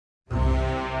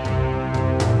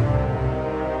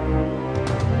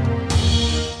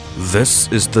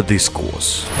This is The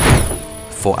Discourse.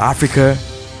 For Africa,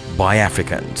 by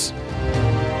Africans.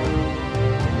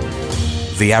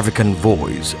 The African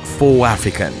Voice, for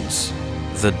Africans.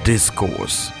 The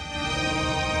Discourse.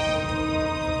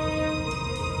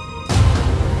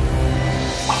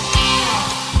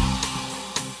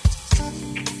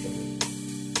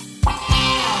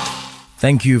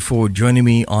 Thank you for joining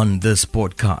me on this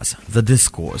podcast, The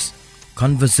Discourse.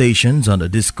 Conversations on The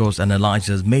Discourse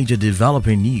analyzes major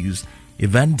developing news,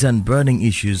 events and burning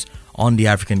issues on the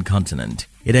African continent.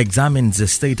 It examines the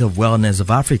state of wellness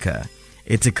of Africa,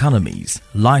 its economies,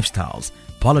 lifestyles,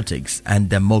 politics and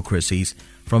democracies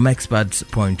from experts'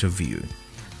 point of view.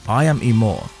 I am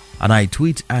Imor and I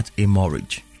tweet at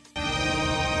Imorich.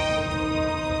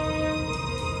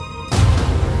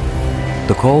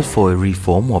 The call for a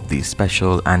reform of the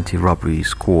Special Anti-Robbery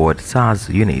Squad Sars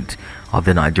unit of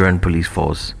the Nigerian police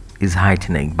force is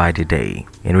heightening by the day.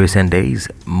 In recent days,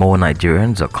 more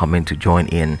Nigerians are coming to join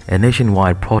in a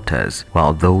nationwide protest,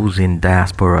 while those in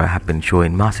diaspora have been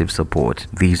showing massive support.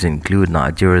 These include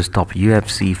Nigeria's top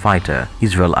UFC fighter,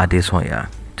 Israel Adesanya.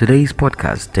 Today's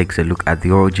podcast takes a look at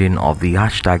the origin of the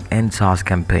 #EndSARS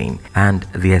campaign and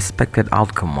the expected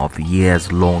outcome of the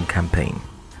years-long campaign.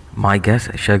 My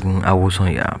guest, Segun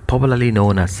Awosonya, popularly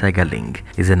known as Segalink,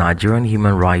 is a Nigerian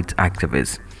human rights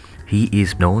activist. He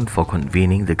is known for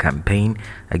convening the campaign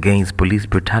against police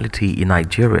brutality in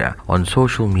Nigeria on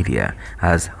social media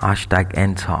as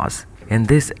 #EndSARS. In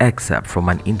this excerpt from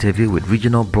an interview with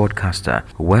regional broadcaster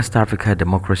West Africa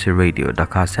Democracy Radio,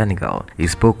 Dakar, Senegal, he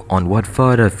spoke on what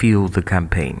further fueled the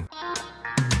campaign.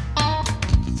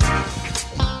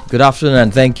 Good afternoon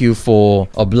and thank you for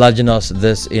obliging us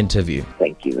this interview.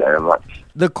 Thank you very much.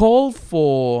 The call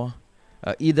for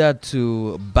either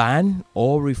to ban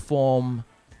or reform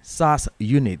SARS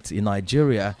units in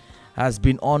Nigeria has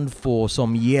been on for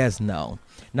some years now.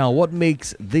 Now, what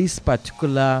makes this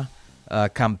particular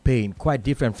campaign quite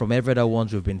different from every other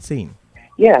ones we've been seeing?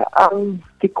 Yeah,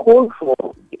 the call for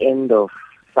the end of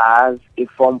SARS,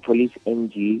 reform police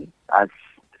NG, as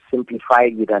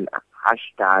simplified with an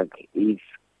hashtag, is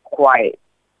quite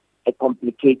a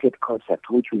complicated concept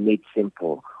which we made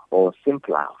simple or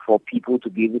simpler for people to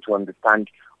be able to understand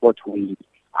what we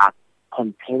are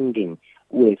contending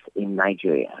with in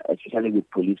Nigeria, especially with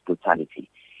police brutality.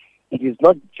 It is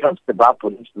not just about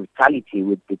police brutality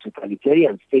with the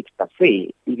totalitarian state per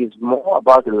se. It is more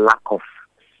about the lack of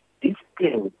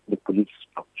discipline with the police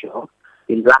structure,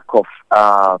 the lack of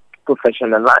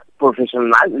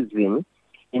professionalism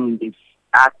in this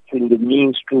act, in the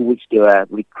means through which they were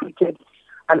recruited,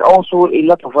 and also a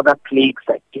lot of other plagues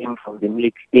that came from the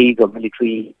military days of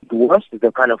military. The worst is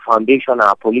the kind of foundation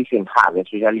our policing have,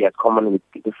 especially as common with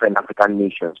different African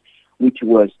nations, which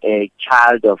was a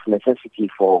child of necessity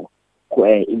for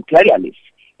imperialists,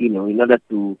 in order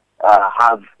to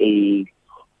have a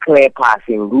clear path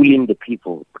in ruling the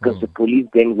people, because the police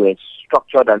then were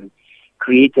structured and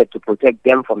created to protect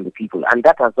them from the people, and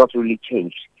that has not really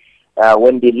changed.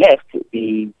 When they left,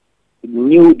 the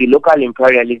local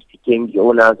imperialists became the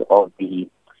owners of the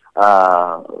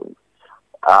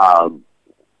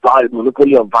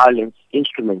monopoly of violence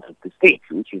instrument of the state,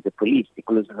 which is the police, the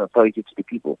closest authority to the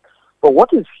people. But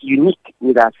what is unique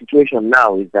with our situation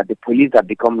now is that the police have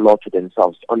become law to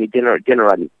themselves,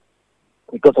 generally,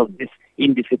 because of this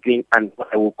indiscipline and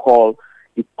what I will call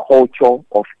the culture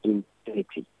of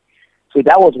impunity. So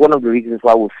that was one of the reasons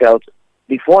why we felt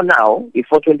before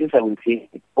 2017,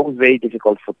 it was very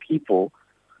difficult for people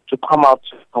to come out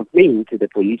to complain to the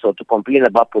police or to complain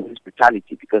about police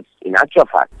brutality, because in actual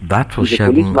fact, that was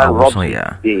Segun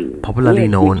Awosonya, popularly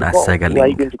known as Segalink. Who are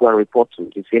you going to go and report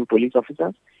to? The same police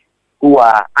officers who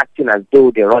are acting as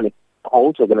though they run a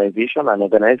cult organization, an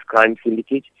organized crime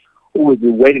syndicate, who will be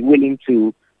willing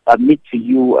to admit to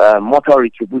you mortal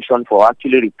retribution for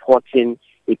actually reporting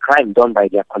a crime done by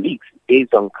their colleagues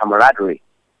based on camaraderie.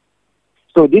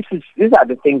 So these are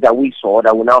the things that we saw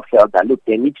that we now felt that, look,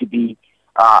 there need to be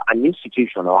an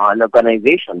institution or an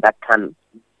organization that can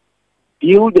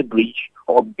build a bridge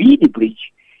or be the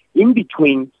bridge in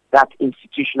between that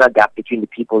institutional gap between the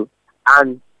people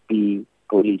and the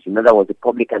police. In other words, the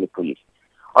public and the police.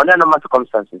 Under normal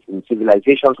circumstances, in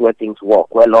civilizations where things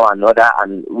work, where law and order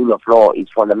and rule of law is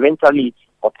fundamentally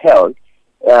upheld,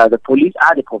 the police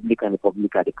are the public and the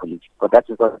public are the police. But that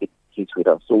is not the case with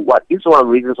us. So this is one of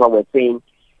the reasons why we're saying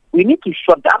we need to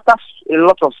shut down. After a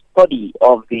lot of study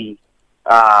of the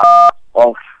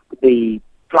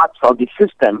plots of the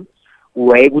system, we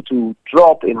were able to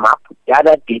draw up a map,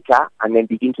 gather data, and then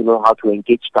begin to know how to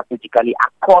engage strategically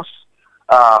across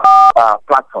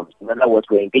platforms. In other words,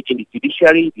 we're engaging the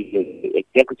judiciary, the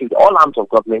executive, all arms of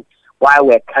government. while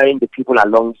we're carrying the people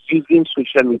along using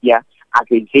social media as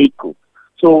a vehicle.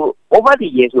 So over the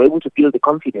years, we're able to build the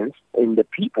confidence in the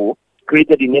people,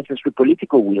 created the necessary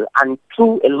political will, and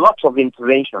through a lot of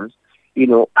interventions,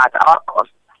 at our cost,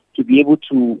 to be able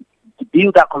to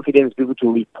build that confidence, be able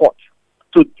to report.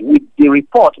 So with the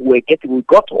report, we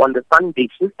got to understand the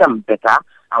system better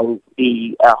and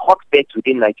the hotbeds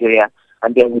within Nigeria,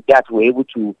 and then with that, we're able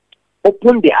to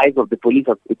open the eyes of the police,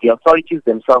 of the authorities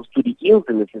themselves, to the ills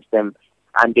in the system,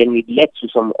 and then it led to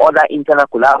some other internal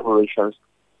collaborations,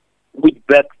 which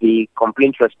birthed the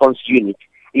complaint response unit,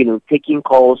 taking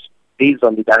calls based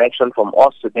on the direction from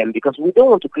us to them, because we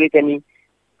don't want to create any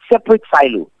separate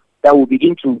silo that will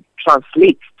begin to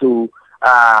translate to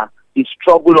the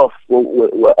struggle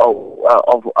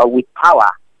with power,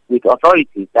 with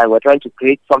authorities, that we're trying to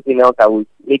create something else that will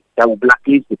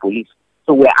blacklist the police.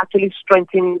 So we're actually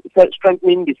strengthening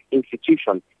this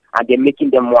institution, and then making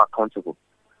them more accountable.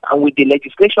 And with the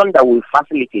legislation that will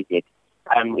facilitate it,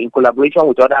 and in collaboration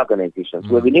with other organizations,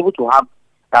 we've been able to have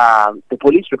the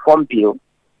Police Reform Bill,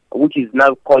 which is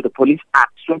now called the Police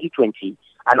Act 2020,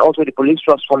 and also the Police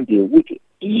Trust Fund Bill, which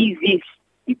eases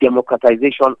the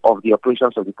democratization of the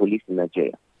operations of the police in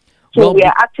Nigeria. So we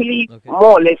are actually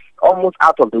more or less almost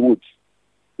out of the woods,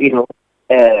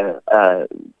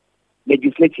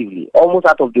 legislatively, almost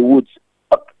out of the woods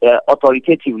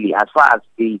authoritatively, as far as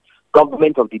the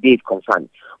government of the day is concerned.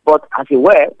 But as you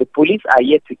were, the police are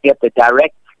yet to get the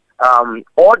direct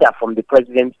order from the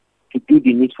president to do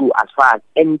the needful as far as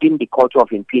ending the culture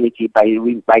of impunity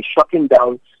by shutting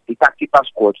down the tactical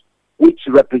squads, which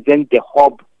represent the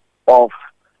hub of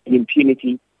the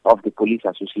impunity of the police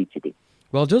as we see it today.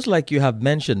 Well, just like you have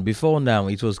mentioned before now,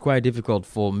 it was quite difficult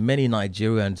for many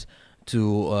Nigerians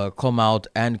to come out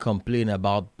and complain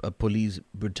about police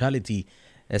brutality,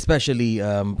 especially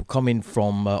coming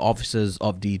from officers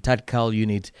of the tactical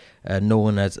unit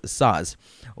known as Sars.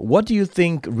 What do you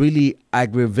think really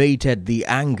aggravated the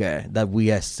anger that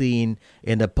we are seeing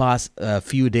in the past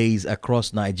few days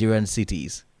across Nigerian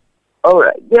cities? All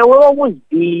right. There will always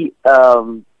be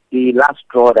the last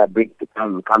straw that breaks the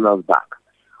camel's back.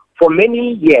 For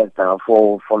many years now,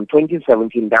 from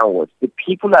 2017 downwards, the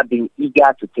people have been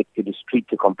eager to take to the street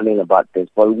to complain about this.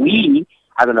 But we,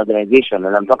 as an organization,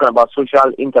 and I'm talking about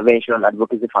Social Intervention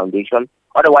Advocacy Foundation,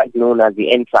 otherwise known as the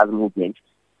Sars movement,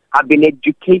 have been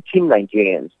educating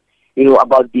Nigerians,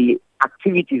 about the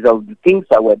activities of the things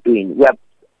that we're doing. We have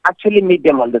actually made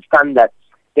them understand that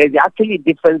there's actually a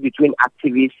difference between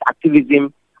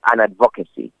activism and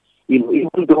advocacy.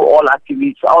 Even though all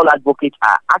advocates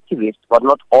are activists, but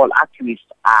not all activists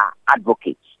are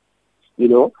advocates.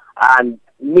 And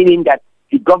meaning that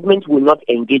the government will not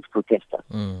engage protesters.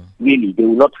 Really, they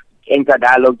will not enter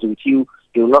dialogues with you.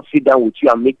 They will not sit down with you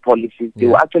and make policies. They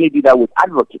will actually do that with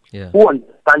advocates who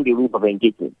understand the rules of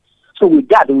engagement. So with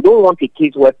that, we don't want a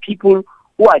case where people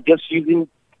who are just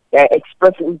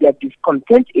expressing their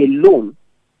discontent alone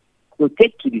will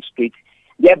take to the streets,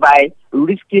 thereby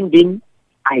risking being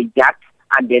hijacked,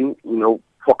 and then,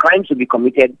 for crimes to be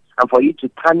committed and for you to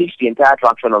tarnish the entire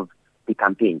traction of the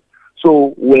campaign.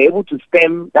 So we're able to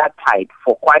stem that tide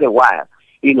for quite a while,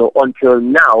 until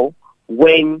now,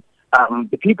 when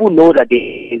the people know that there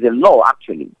is a law,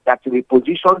 actually, that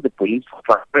repositions the police for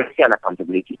transparency and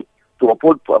accountability, to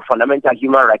uphold fundamental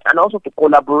human rights, and also to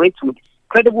collaborate with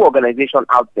credible organizations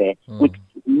out there with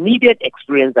needed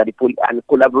experience and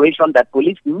collaboration that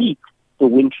police need to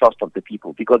win trust of the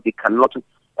people, because they cannot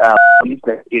police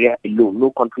Nigeria alone. No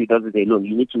country does it alone.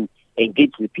 You need to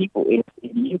engage with people. In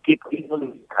the UK, police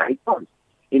don't carry guns.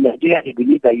 In Nigeria, they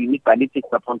believe that you need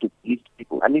ballistic weapons to police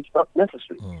people, and it's not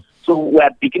necessary. So we are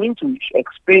beginning to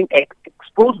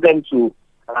expose them to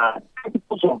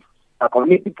principles of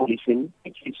community policing,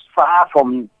 which is far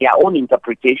from their own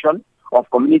interpretation of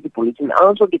community policing, and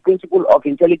also the principle of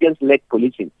intelligence-led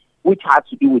policing, which has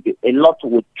to do with a lot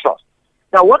with trust.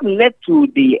 Now, what led to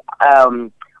the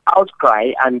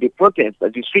outcry and the protest,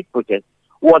 the street protest,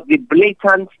 was the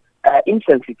blatant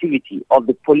insensitivity of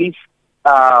the police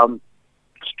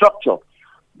structure.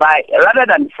 Rather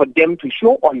than for them to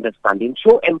show understanding,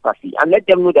 show empathy, and let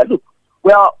them know that, look,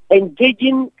 we are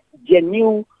engaging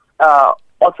genuine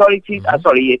authorities,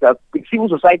 civil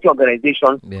society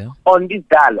organizations on this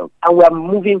dialogue, and we are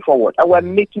moving forward, and we are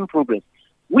making progress.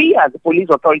 We as the police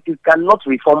authorities cannot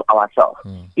reform ourselves.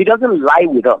 It doesn't lie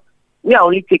with us. We are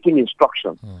only taking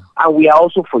instructions, and we are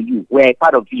also for you. We are a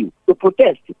part of you. To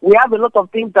protest, we have a lot of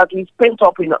things that we spent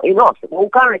up in us. We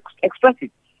can't express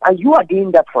it, and you are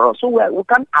doing that for us. So we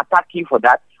can't attack you for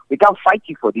that. We can't fight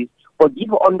you for this, but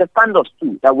understand us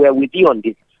too, that we are with you on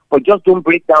this. But just don't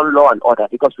break down law and order,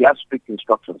 because we have strict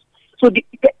instructions. So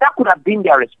that could have been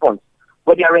their response.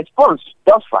 But their response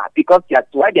thus far, because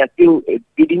that's why they are still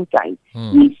bidding time,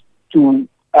 is to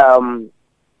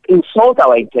insult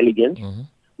our intelligence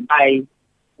by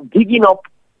digging up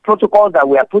protocols that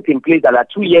were put in place that are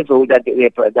 2 years old, that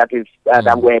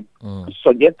were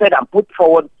suggested and put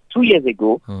forward 2 years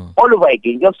ago, all over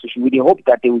again, just with the hope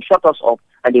that they will shut us up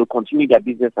and they will continue their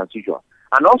business as usual.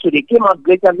 And also, they came out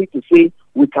blatantly to say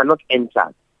we cannot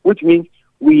enter, which means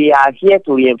we are here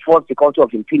to reinforce the culture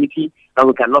of impunity and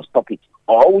we cannot stop it.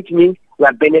 Or which means we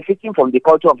are benefiting from the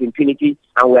culture of impunity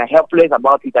and we are helpless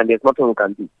about it and there's nothing we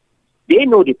can do. They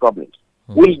know the problems.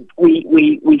 We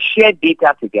share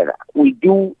data together. We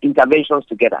do interventions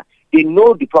together. They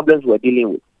know the problems we're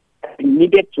dealing with. We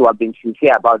needed to have been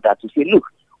sincere about that, to say, look,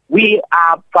 we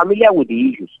are familiar with the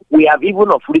issues. We have, even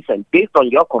of recent, based on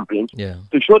your complaints,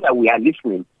 to show that we are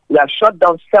listening, we have shut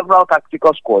down several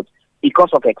tactical squads because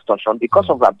of extortion, because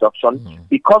of abduction,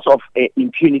 because of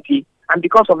impunity, and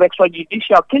because of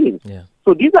extrajudicial killings.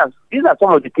 So these are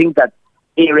some of the things that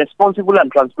a responsible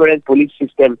and transparent police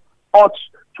system ought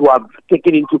to have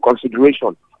taken into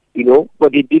consideration,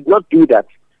 but they did not do that.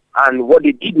 And what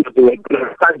they did was they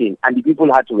were standing, and the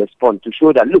people had to respond to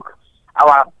show that, look,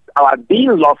 our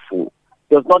being lawful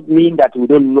does not mean that we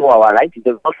don't know our rights. It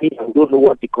does not mean that we don't know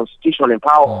what the Constitution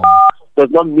empowers. Does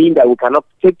not mean that we cannot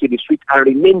take to the street and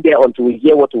remain there until we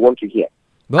hear what we want to hear.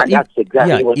 But and that's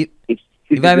exactly what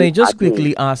if I may just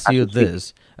quickly ask you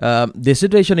this, the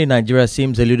situation in Nigeria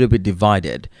seems a little bit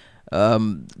divided.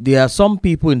 There are some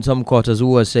people in some quarters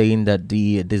who are saying that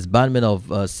the disbandment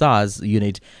of Sars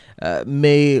unit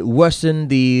may worsen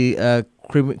the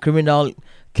criminal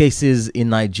cases in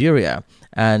Nigeria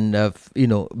and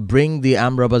bring the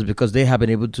armed robbers, because they have been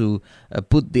able to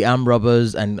put the armed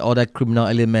robbers and other criminal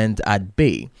elements at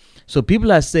bay. So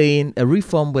people are saying a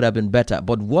reform would have been better.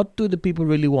 But what do the people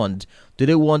really want? Do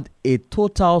they want a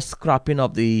total scrapping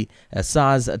of the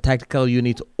SARS tactical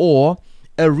unit, or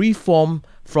a reform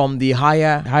from the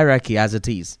higher hierarchy as it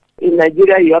is? In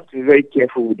Nigeria, you have to be very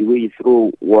careful with the way you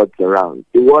throw words around.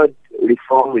 The word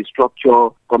reform,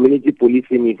 restructure, community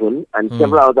policing even, and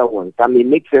several other ones that may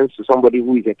make sense to somebody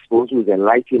who is exposed, who is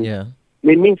enlightened,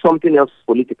 may mean something else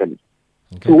politically.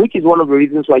 Okay. So which is one of the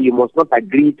reasons why you must not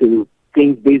agree to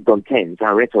things based on terms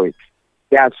and rhetoric.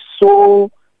 There are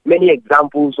so many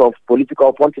examples of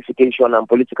political pontification and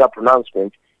political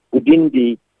pronouncements within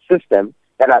the system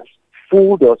that have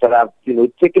fooled us, that have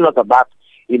taken us aback.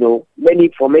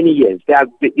 For many years,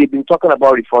 they've been talking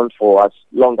about reforms for as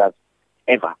long as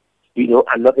ever,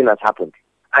 and nothing has happened.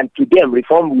 And to them,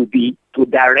 reform will be to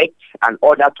direct an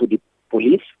order to the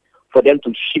police for them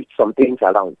to shift some things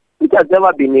around. It has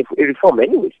never been a reform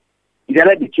anyways. It's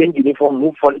either they change uniform,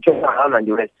 move furniture around and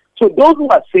the rest. So those who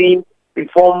are saying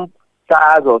reform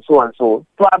SARS or so and so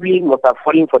probably must have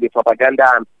fallen for the propaganda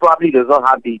and probably does not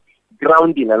have the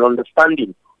grounding and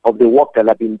understanding of the work that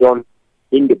has been done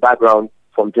in the background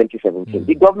from 2017.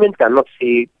 The government cannot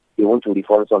say they want to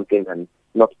reform something and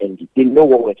not end it. They know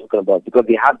what we're talking about because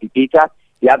they have the data,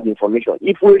 they have the information.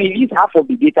 If we release half of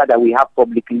the data that we have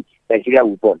publicly, Nigeria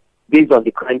will burn, based on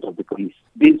the crimes of the police,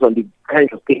 based on the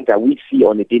kinds of things that we see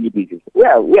on a daily basis. We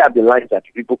have the lines that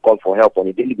people call for help on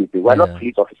a daily basis. We're not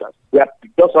police officers. We are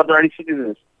just ordinary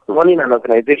citizens running an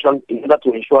organization in order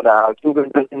to ensure that our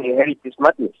children doesn't inherit this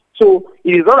madness. So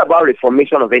it is not about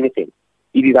reformation of anything.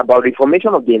 It is about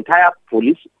reformation of the entire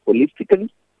police, holistically,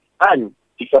 and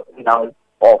the shutting down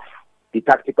of the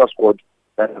tactical squad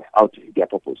that have outlived their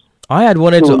purpose. I had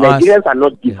wanted to ask... Nigerians are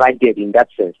not divided in that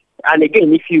sense. And again,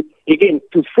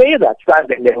 to say that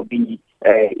then there will be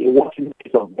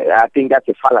I think that's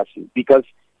a fallacy, because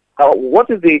what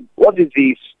is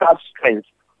the staff strength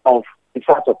of the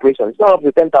SARS operation? It's not up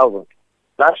to 10,000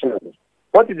 nationally.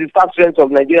 What is the staff strength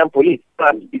of Nigerian police?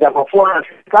 It's about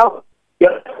 450,000.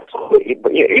 So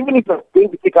even if you're going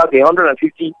to take out the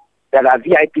 150 that are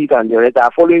VIPs and the rest, that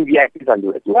are following VIPs and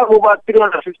the rest, we have over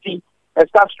 350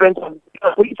 staff strength of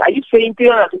the police. Are you saying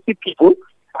 350 people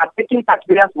are taking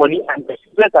taxpayers' money and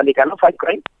they cannot fight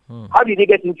crime? How did they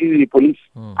get into the police?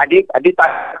 Are they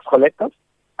tax collectors?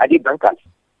 Are they bankers?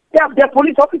 They're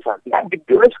police officers. They have the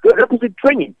requisite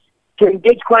training to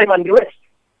engage crime and the rest.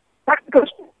 Tactical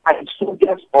and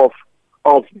soldiers of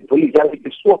the police, they are like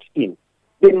the SWAT team.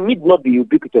 They need not be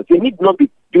ubiquitous. They need not be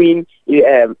doing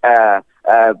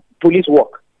police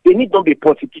work. They need not be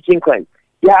prosecuting crime.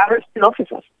 They are arresting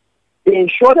officers. They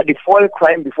ensure that they foil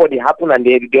crime before they happen, and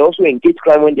they also engage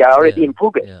crime when they are already in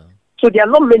progress. So they are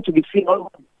not meant to be seen.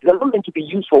 They are not meant to be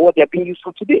used for what they are being used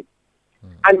for today.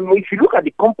 And if you look at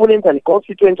the components and the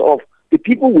constituents of the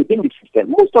people within the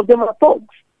system, most of them are thugs.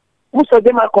 Most of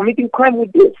them are committing crime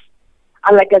with this.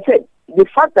 And like I said, the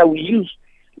fact that we use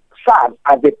SARS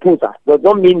as a poser does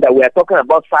not mean that we are talking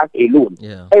about SARS alone.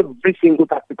 Yeah. Every single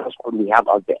tactical squad we have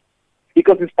out there.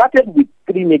 Because it started with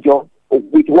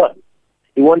with one.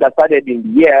 The one that started in the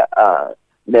year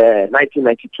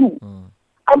 1992.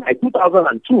 And by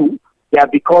 2002, they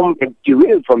have become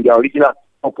derailed from their original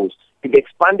purpose. They've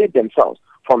expanded themselves.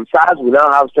 From SARS, we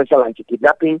now have special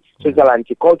anti-kidnapping, special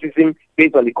anti-cultism,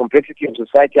 based on the complexity of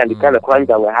society and the kind of crimes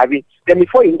that we're having. Then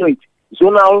before you know it,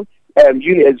 zonal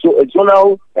division,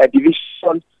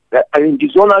 the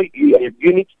zonal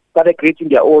units started creating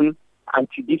their own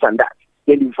anti-this and that.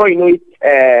 Then before you know it,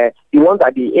 the ones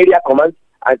at the area commands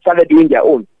started doing their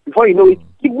own. Before you know it,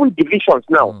 even divisions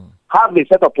now have a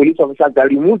set of police officers that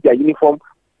remove their uniform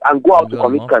and go out to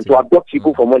commit crime, to abduct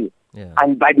people for money. Yeah.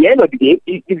 And by the end of the day,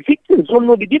 the victims don't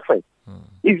know the difference.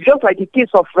 It's just like the case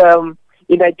of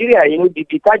in Nigeria, the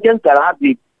detergents that have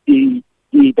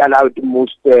that are the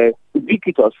most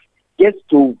ubiquitous gets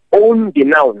to own the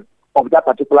noun of that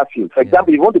particular field. For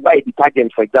example, if you want to buy a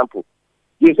detergent, for example,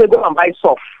 you say go and buy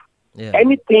Soft. Yeah.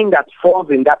 Anything that falls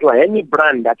in that one, any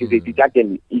brand that is a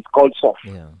detergent is called Soft.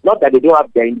 Yeah. Not that they don't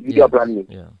have their individual brand name.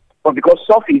 Yeah. But because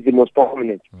Soft is the most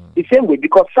prominent. The same way,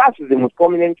 because SARS is the most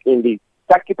prominent in the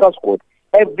tactical squad,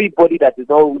 everybody that is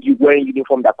not wearing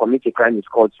uniform that commits a crime is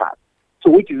called SARS.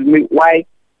 So which is why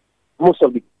most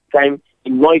of the time the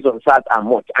noise on SARS are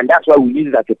much. And that's why we use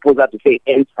it as a poser to say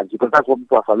end SARS, because that's what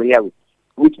people are familiar with,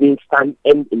 which means stand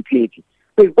end impunity.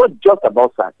 So it's not just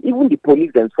about SARS. Even the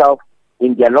police themselves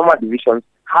in their normal divisions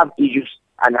have issues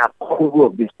and have control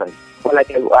of this time. But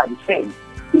like I'm saying,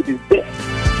 it is there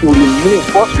to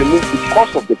remove the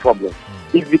cause of the problem.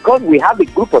 It's because we have a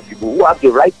group of people who have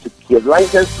the right to give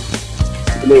license,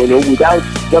 without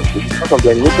just because of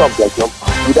the nature of their job,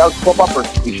 without proper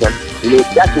prosecution.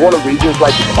 That's one of the reasons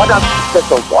why the other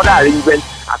systems, other arrangements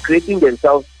are creating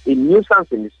themselves a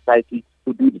nuisance in the society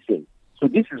to do the same. So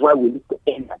this is why we need to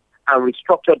end that and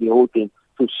restructure the whole thing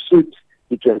to suit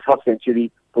the 21st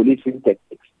century policing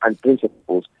techniques and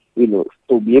principles,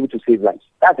 to be able to save lives.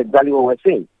 That's exactly what we're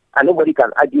saying. And nobody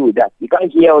can argue with that. You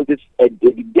can't hear all this,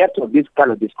 the depth of this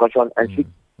kind of discussion and keep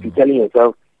telling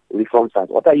yourself, reform SARS.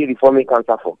 What are you reforming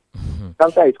cancer for?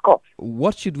 Cancer is caught.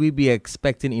 What should we be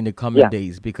expecting in the coming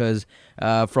days? Because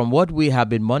from what we have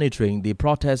been monitoring, the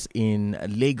protest in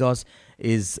Lagos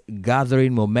is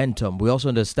gathering momentum. We also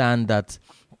understand that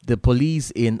the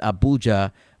police in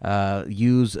Abuja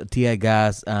use tear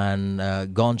gas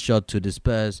and gunshot to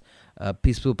disperse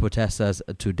peaceful protesters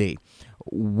today.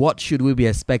 What should we be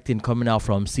expecting coming out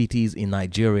from cities in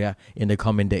Nigeria in the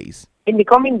coming days? In the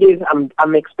coming days,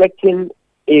 I'm expecting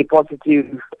a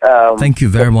positive... Thank you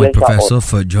very much, Professor,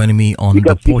 for joining me on the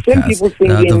podcast.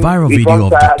 The viral video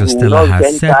of Dr. Stella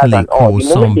has certainly caused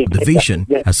some division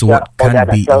as to what can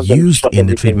be used in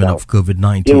the treatment of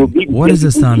COVID-19. What is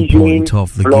the standpoint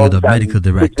of the Guild of Medical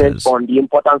Directors? On the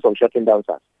importance of shutting down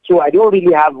SARS. So I don't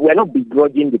really we're not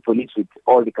begrudging the police with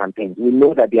all the campaigns. We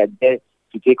know that they are there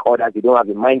to take orders. They don't have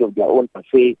a mind of their own per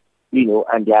se,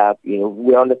 and they are,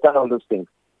 we understand all those things,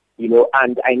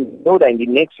 and I know that in the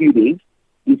next few days,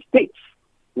 the states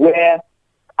where,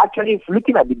 actually, if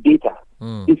looking at the data,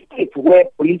 the states where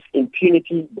police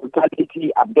impunity,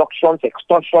 brutality, abductions,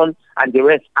 extortion, and the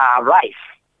rest are rife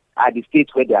are the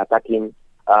states where they are attacking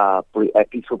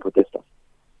peaceful protesters.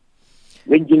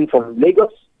 Ranging from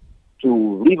Lagos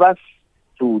to Rivers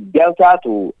to Delta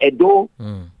to Edo,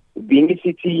 Benin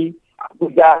City,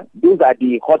 Abuja, those are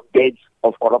the hotbeds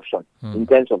of corruption in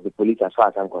terms of the police as far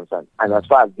as I'm concerned, and as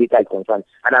far as data is concerned,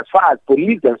 and as far as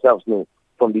police themselves know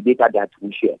from the data that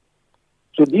we share.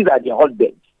 So these are the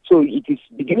hotbeds. So it is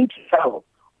beginning to tell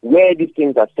where these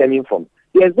things are stemming from.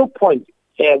 There's no point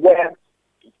where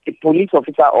a police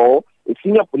officer or a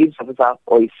senior police officer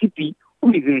or a CP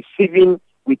who is receiving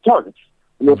returns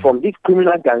from these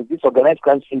criminal gangs, this organized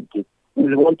crime syndicate,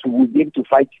 will be able to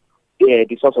fight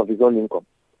the source of his own income.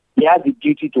 He has the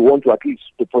duty to want to at least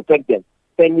to protect them,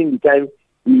 pending the time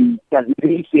he can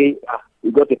really say,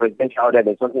 we got a presidential order,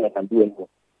 there's something I can do anymore.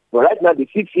 But right now, they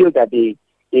still feel that they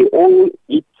owe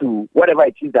it to whatever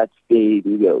it is that they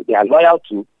are loyal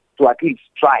to at least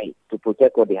try to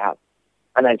protect what they have.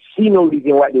 And I see no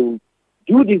reason why they will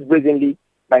do this brazenly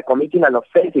by committing an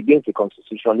offense against the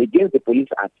Constitution, against the Police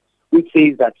Act, which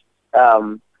says that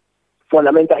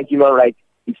fundamental human rights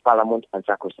is paramount and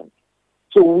sacrosanct.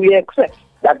 So we expect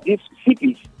that these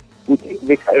CPs will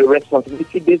take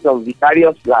responsibility based on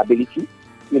vicarious liability,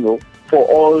 for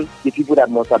all the people that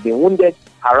must have been wounded,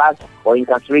 harassed, or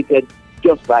incarcerated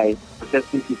just by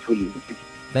protesting peacefully.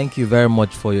 Thank you very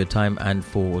much for your time and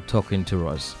for talking to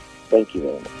us. Thank you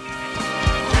very much.